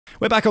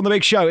We're back on The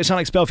Big Show. It's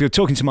Alex Belfield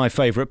talking to my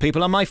favourite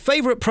people. And my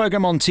favourite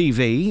programme on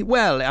TV,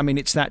 well, I mean,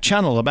 it's that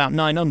channel, about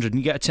 900, and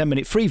you get a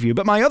 10-minute free view.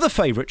 But my other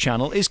favourite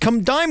channel is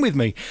Come Dine With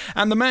Me.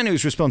 And the man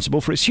who's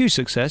responsible for its huge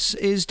success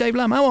is Dave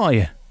Lamb. How are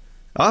you?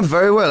 I'm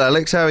very well,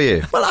 Alex. How are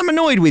you? Well, I'm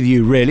annoyed with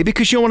you, really,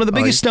 because you're one of the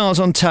biggest stars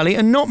on telly,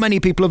 and not many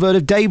people have heard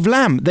of Dave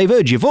Lamb. They've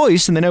heard your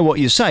voice, and they know what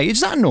you say.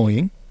 Is that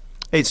annoying?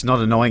 It's not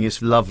annoying.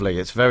 It's lovely.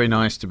 It's very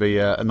nice to be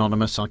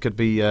anonymous. I could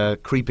be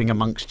creeping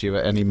amongst you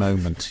at any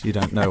moment. You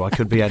don't know. I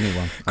could be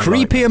anyone.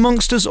 Creepy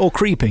amongst us or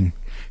creeping?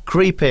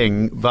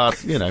 Creeping,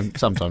 but, you know,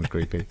 sometimes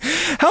creepy.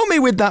 Help me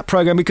with that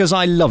programme because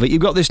I love it.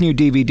 You've got this new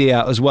DVD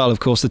out as well, of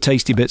course, the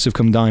tasty bits of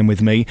Come Dine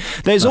With Me.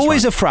 There's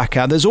always a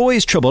fracas, there's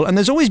always trouble, and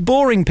there's always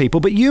boring people,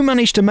 but you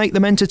manage to make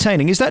them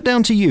entertaining. Is that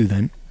down to you,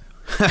 then?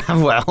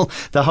 Well,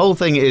 the whole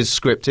thing is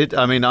scripted.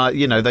 I mean,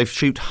 they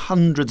shoot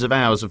hundreds of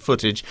hours of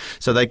footage,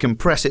 so they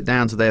compress it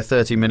down to their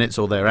 30 minutes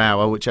or their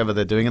hour, whichever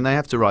they're doing, and they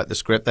have to write the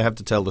script. They have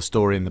to tell the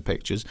story in the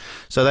pictures.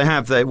 So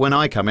when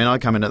I come in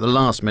at the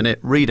last minute,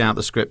 read out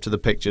the script to the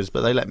pictures,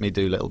 but they let me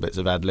do little bits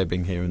of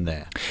ad-libbing here and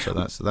there. So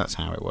that's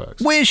how it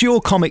works. Where's your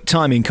comic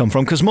timing come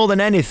from? Because more than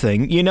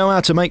anything, you know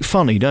how to make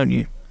funny, don't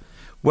you?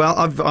 Well,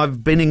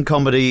 I've been in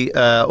comedy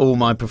all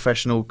my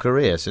professional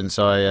career since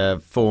I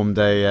formed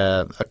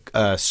a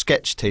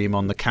sketch team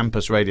on the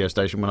campus radio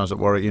station when I was at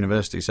Warwick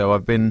University. So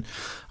I've been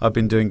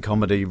doing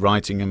comedy,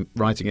 writing it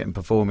and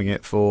performing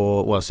it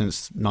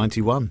since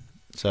 '91.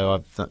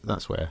 So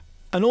that's where.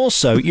 And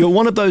also, you're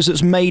one of those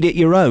that's made it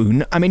your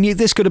own. I mean,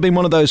 this could have been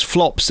one of those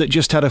flops that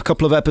just had a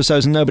couple of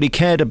episodes and nobody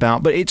cared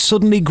about, but it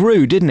suddenly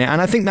grew, didn't it?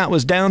 And I think that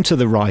was down to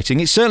the writing.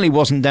 It certainly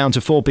wasn't down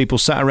to four people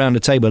sat around a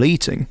table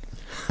eating.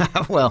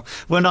 Well,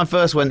 when I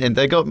first went in,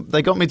 they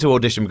got me to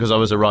audition because I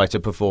was a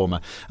writer-performer.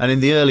 And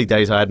in the early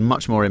days, I had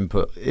much more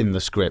input in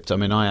the script. I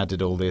mean, I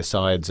added all the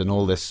asides and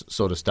all this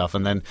sort of stuff.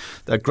 And then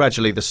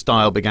gradually the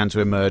style began to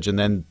emerge, and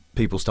then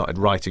people started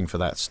writing for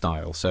that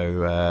style.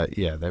 So,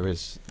 there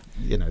is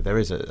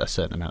a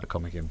certain amount of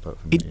comic input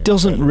from me. It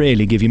doesn't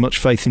really give you much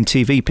faith in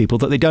TV people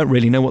that they don't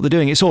really know what they're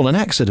doing. It's all an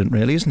accident,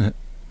 really, isn't it?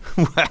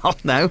 Well,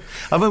 no.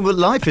 I mean,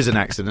 life is an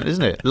accident,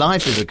 isn't it?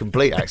 Life is a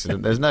complete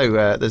accident. There's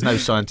no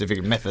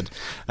scientific method,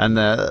 and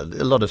a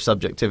lot of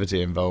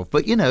subjectivity involved.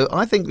 But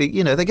I think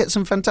that they get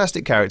some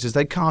fantastic characters.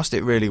 They cast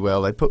it really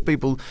well. They put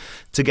people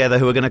together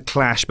who are going to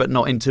clash, but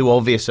not in too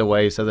obvious a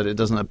way, so that it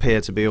doesn't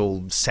appear to be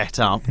all set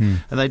up.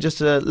 And they just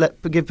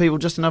give people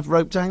just enough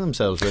rope to hang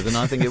themselves with, and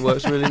I think it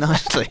works really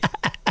nicely.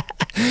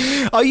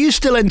 Are you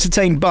still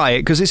entertained by it?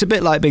 Because it's a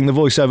bit like being the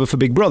voiceover for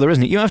Big Brother,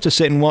 isn't it? You have to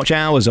sit and watch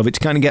hours of it to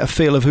kind of get a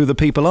feel of who the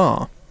people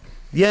are.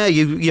 Yeah,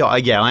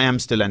 I am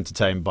still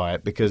entertained by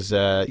it because,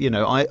 I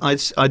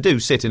do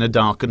sit in a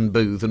darkened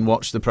booth and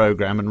watch the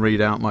programme and read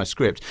out my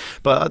script.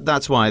 But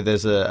that's why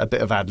there's a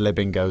bit of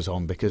ad-libbing goes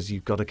on, because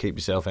you've got to keep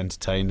yourself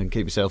entertained and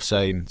keep yourself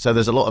sane. So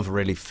there's a lot of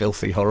really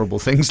filthy, horrible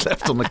things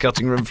left on the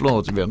cutting room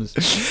floor, to be honest.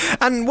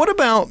 And what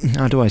about,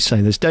 how do I say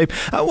this, Dave?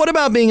 What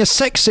about being a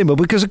sex symbol?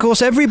 Because, of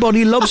course,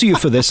 everybody loves you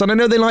for this, and I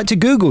know they like to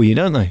Google you,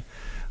 don't they?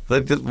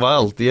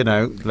 Well,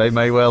 they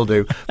may well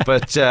do.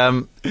 But,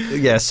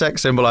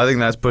 sex symbol, I think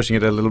that's pushing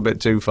it a little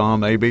bit too far,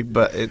 maybe.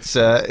 But it's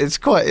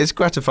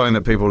gratifying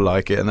that people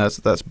like it, and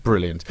that's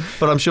brilliant.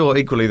 But I'm sure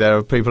equally there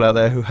are people out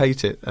there who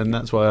hate it, and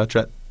that's why I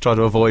try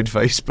to avoid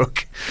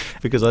Facebook,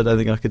 because I don't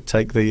think I could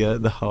take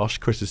the harsh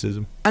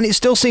criticism. And it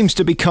still seems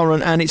to be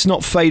current, and it's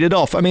not faded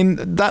off. I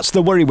mean, that's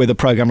the worry with a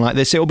programme like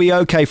this. It'll be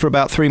okay for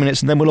about 3 minutes,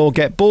 and then we'll all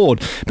get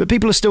bored. But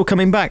people are still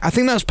coming back. I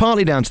think that's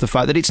partly down to the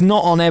fact that it's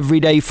not on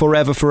every day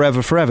forever.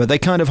 They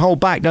kind of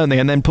hold back, don't they?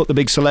 And then put the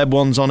big celeb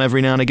ones on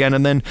every now and again,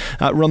 and then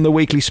run the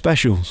weekly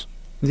specials.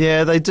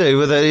 Yeah, they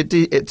do.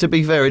 To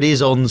be fair, it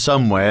is on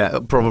somewhere,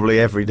 probably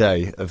every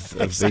day of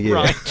the year.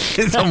 Right.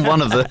 It's on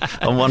one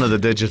of the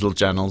digital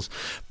channels.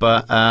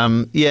 But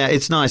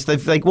it's nice.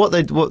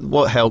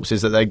 What helps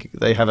is that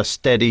they have a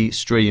steady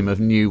stream of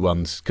new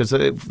ones, because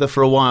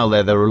for a while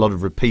there were a lot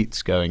of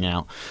repeats going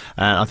out,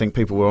 and I think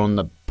people were on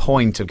the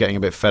point of getting a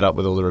bit fed up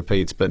with all the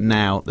repeats, but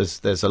now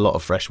there's a lot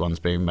of fresh ones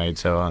being made.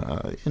 So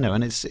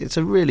and it's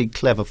a really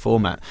clever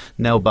format.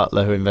 Nell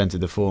Butler, who invented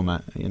the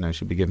format,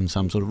 should be given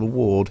some sort of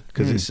award,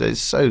 because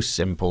it's so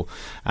simple,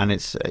 and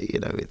it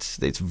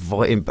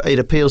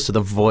appeals to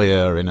the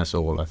voyeur in us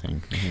all. I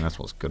think that's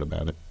what's good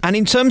about it. And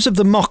in terms of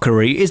the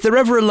mockery, is there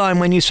ever a line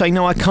when you say,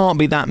 "No, I can't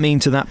be that mean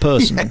to that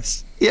person"?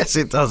 Yes,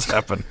 it does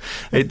happen.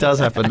 It does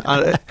happen.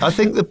 I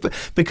think that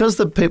because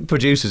the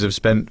producers have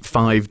spent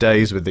 5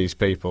 days with these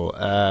people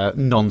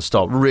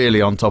non-stop,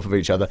 really on top of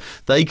each other,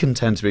 they can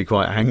tend to be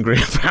quite angry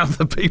about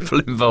the people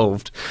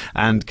involved,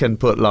 and can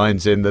put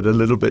lines in that are a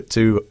little bit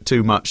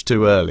too much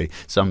too early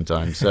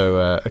sometimes.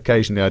 So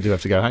occasionally I do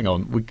have to go, hang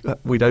on,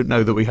 we don't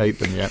know that we hate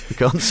them yet. We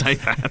can't say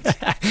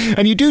that.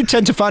 And you do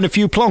tend to find a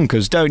few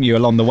plonkers, don't you,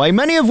 along the way?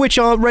 Many of which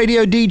are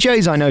radio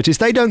DJs, I notice.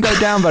 They don't go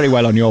down very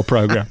well on your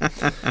programme.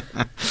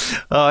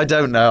 Oh, I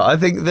don't know. I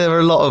think there are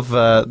a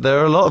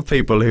lot of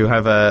people who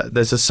have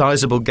there's a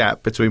sizable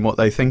gap between what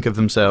they think of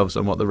themselves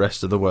and what the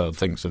rest of the world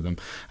thinks of them,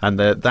 and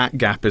that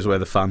gap is where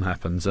the fun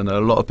happens. And a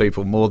lot of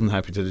people more than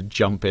happy to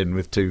jump in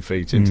with 2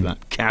 feet into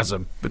that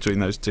chasm between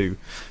those two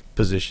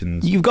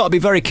positions. You've got to be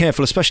very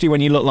careful, especially when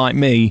you look like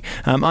me.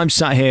 I'm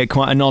sat here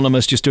quite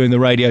anonymous, just doing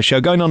the radio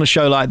show. Going on a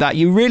show like that,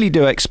 you really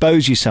do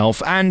expose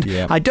yourself, and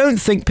I don't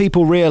think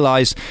people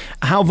realise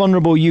how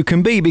vulnerable you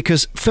can be,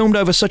 because filmed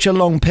over such a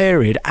long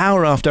period,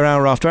 hour after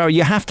hour after hour,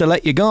 you have to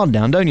let your guard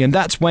down, don't you? And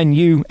that's when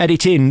you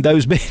edit in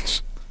those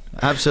bits.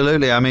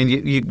 Absolutely. I mean,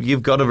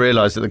 you've got to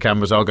realise that the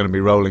cameras are going to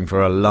be rolling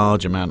for a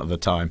large amount of the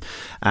time,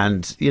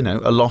 and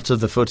a lot of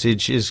the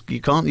footage is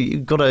you're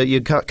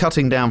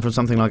cutting down from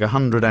something like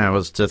 100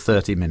 hours to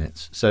 30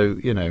 minutes. So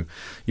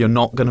you're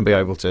not going to be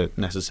able to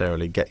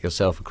necessarily get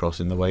yourself across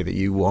in the way that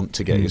you want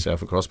to get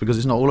yourself across, because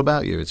it's not all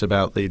about you. It's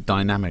about the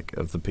dynamic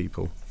of the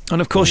people. And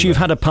of course, you've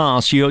had a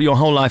past. Your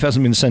whole life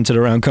hasn't been centred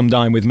around "Come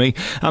Dine with Me."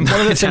 One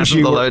of the things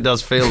although it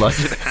does feel like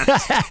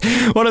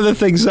it. One of the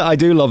things that I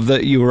do love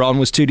that you were on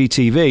was 2D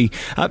TV.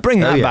 Bring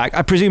that back.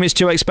 I presume it's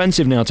too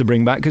expensive now to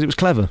bring back because it was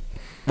clever.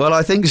 Well,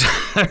 I think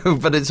so,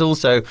 but it's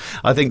also,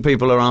 I think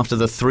people are after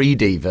the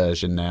 3D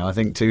version now. I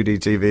think 2D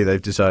TV,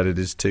 they've decided,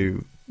 is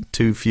too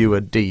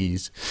fewer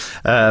Ds.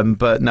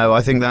 But no,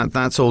 I think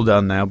that's all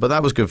done now. But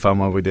that was good fun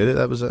while we did it.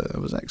 That was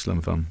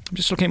excellent fun. I'm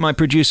just looking at my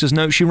producer's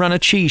notes. You ran a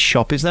cheese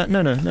shop, is that?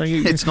 No.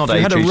 It's not. You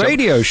had a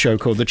radio show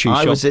called The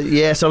Cheese Shop.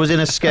 Yes, I was in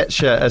a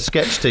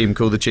sketch team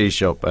called The Cheese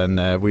Shop,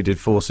 and we did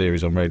 4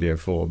 series on Radio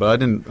 4. But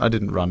I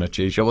didn't run a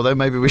cheese shop, although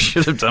maybe we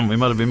should have done. We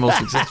might have been more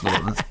successful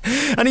at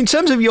that. And in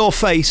terms of your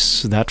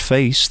face, that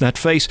face,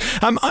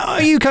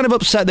 are you kind of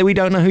upset that we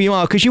don't know who you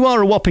are? Because you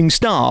are a whopping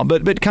star,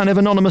 but kind of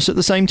anonymous at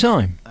the same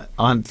time.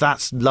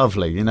 That's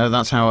lovely.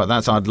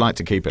 I'd like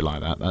to keep it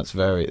like that.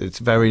 It's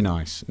very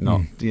nice.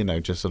 Not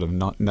just sort of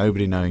not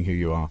nobody knowing who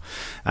you are,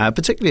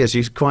 particularly as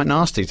you're quite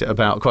nasty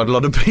about quite a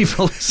lot of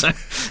people. So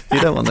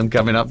you don't want them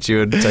coming up to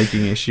you and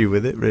taking issue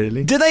with it,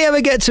 really. Do they ever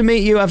get to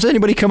meet you? Has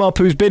anybody come up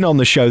who's been on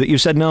the show that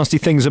you've said nasty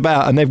things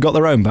about and they've got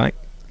their own back?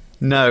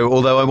 No,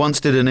 although I once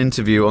did an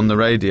interview on the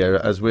radio,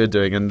 as we're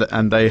doing,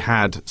 and they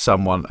had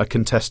a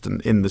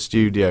contestant in the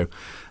studio,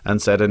 and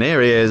said, and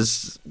here he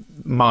is,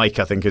 Mike,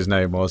 I think his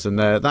name was, and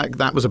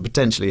that was a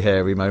potentially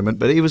hairy moment,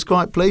 but he was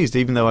quite pleased,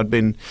 even though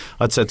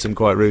I'd said some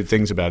quite rude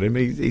things about him.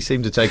 He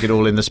seemed to take it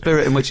all in the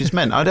spirit in which it's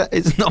meant.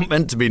 It's not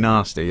meant to be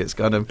nasty. It's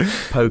kind of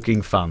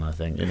poking fun, I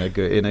think,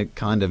 in a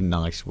kind of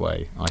nice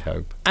way, I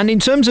hope. And in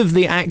terms of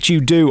the act you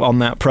do on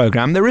that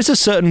programme, there is a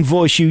certain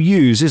voice you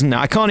use, isn't there?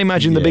 I can't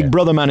imagine the Big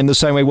Brother man in the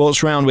same way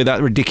walks around with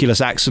that ridiculous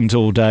accent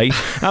all day.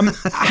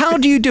 How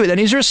do you do it then?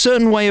 Is there a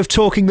certain way of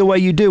talking the way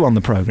you do on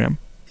the programme?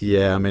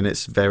 Yeah, I mean,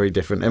 it's very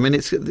different. I mean,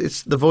 it's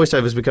the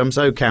voiceover's become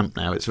so camp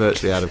now, it's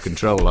virtually out of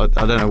control. I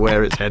don't know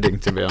where it's heading,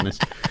 to be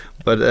honest.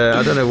 But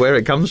I don't know where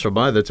it comes from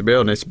either, to be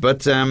honest.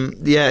 But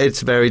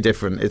it's very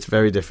different. It's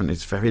very different.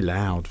 It's very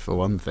loud, for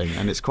one thing.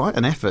 And it's quite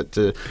an effort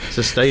to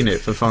sustain it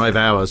for 5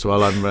 hours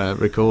while I'm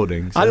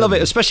recording. So. I love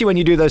it, especially when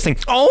you do those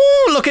things.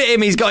 Oh, look at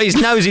him. He's got his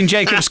nose in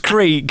Jacob's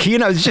Creek.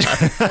 It's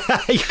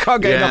just you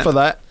can't get enough of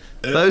that.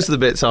 Those are the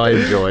bits I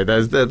enjoy.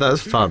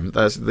 That's fun.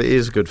 It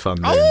is good fun.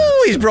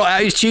 He's brought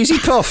out his cheesy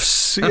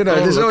puffs.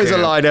 There's always a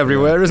line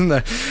everywhere, isn't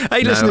there?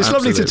 Hey, listen, it's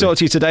lovely to talk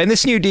to you today. And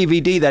this new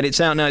DVD, then, it's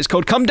out now. It's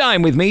called Come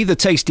Dine With Me, The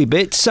Tasty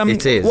Bits.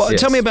 It is,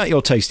 yes. Tell me about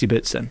your tasty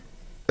bits, then.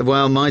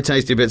 Well, my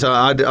tasty bits,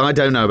 I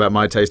don't know about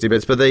my tasty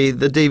bits, but the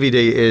DVD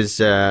is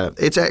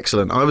it's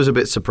excellent. I was a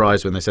bit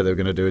surprised when they said they were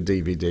going to do a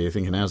DVD,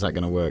 thinking, how's that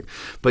going to work?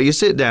 But you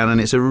sit down and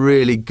it's a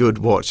really good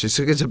watch. It's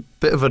a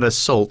bit of an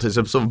assault. It's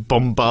a sort of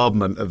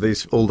bombardment of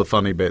all the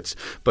funny bits,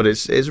 but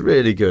it's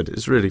really good.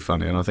 It's really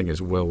funny, and I think it's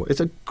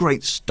a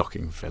great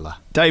stocking filler.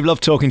 Dave, love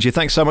talking to you.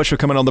 Thanks so much for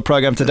coming on the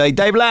programme today.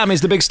 Dave Lamb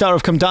is the big star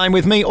of Come Dine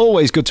With Me.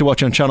 Always good to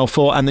watch on Channel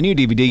 4, and the new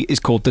DVD is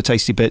called The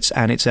Tasty Bits,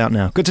 and it's out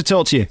now. Good to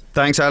talk to you.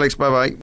 Thanks, Alex. Bye-bye.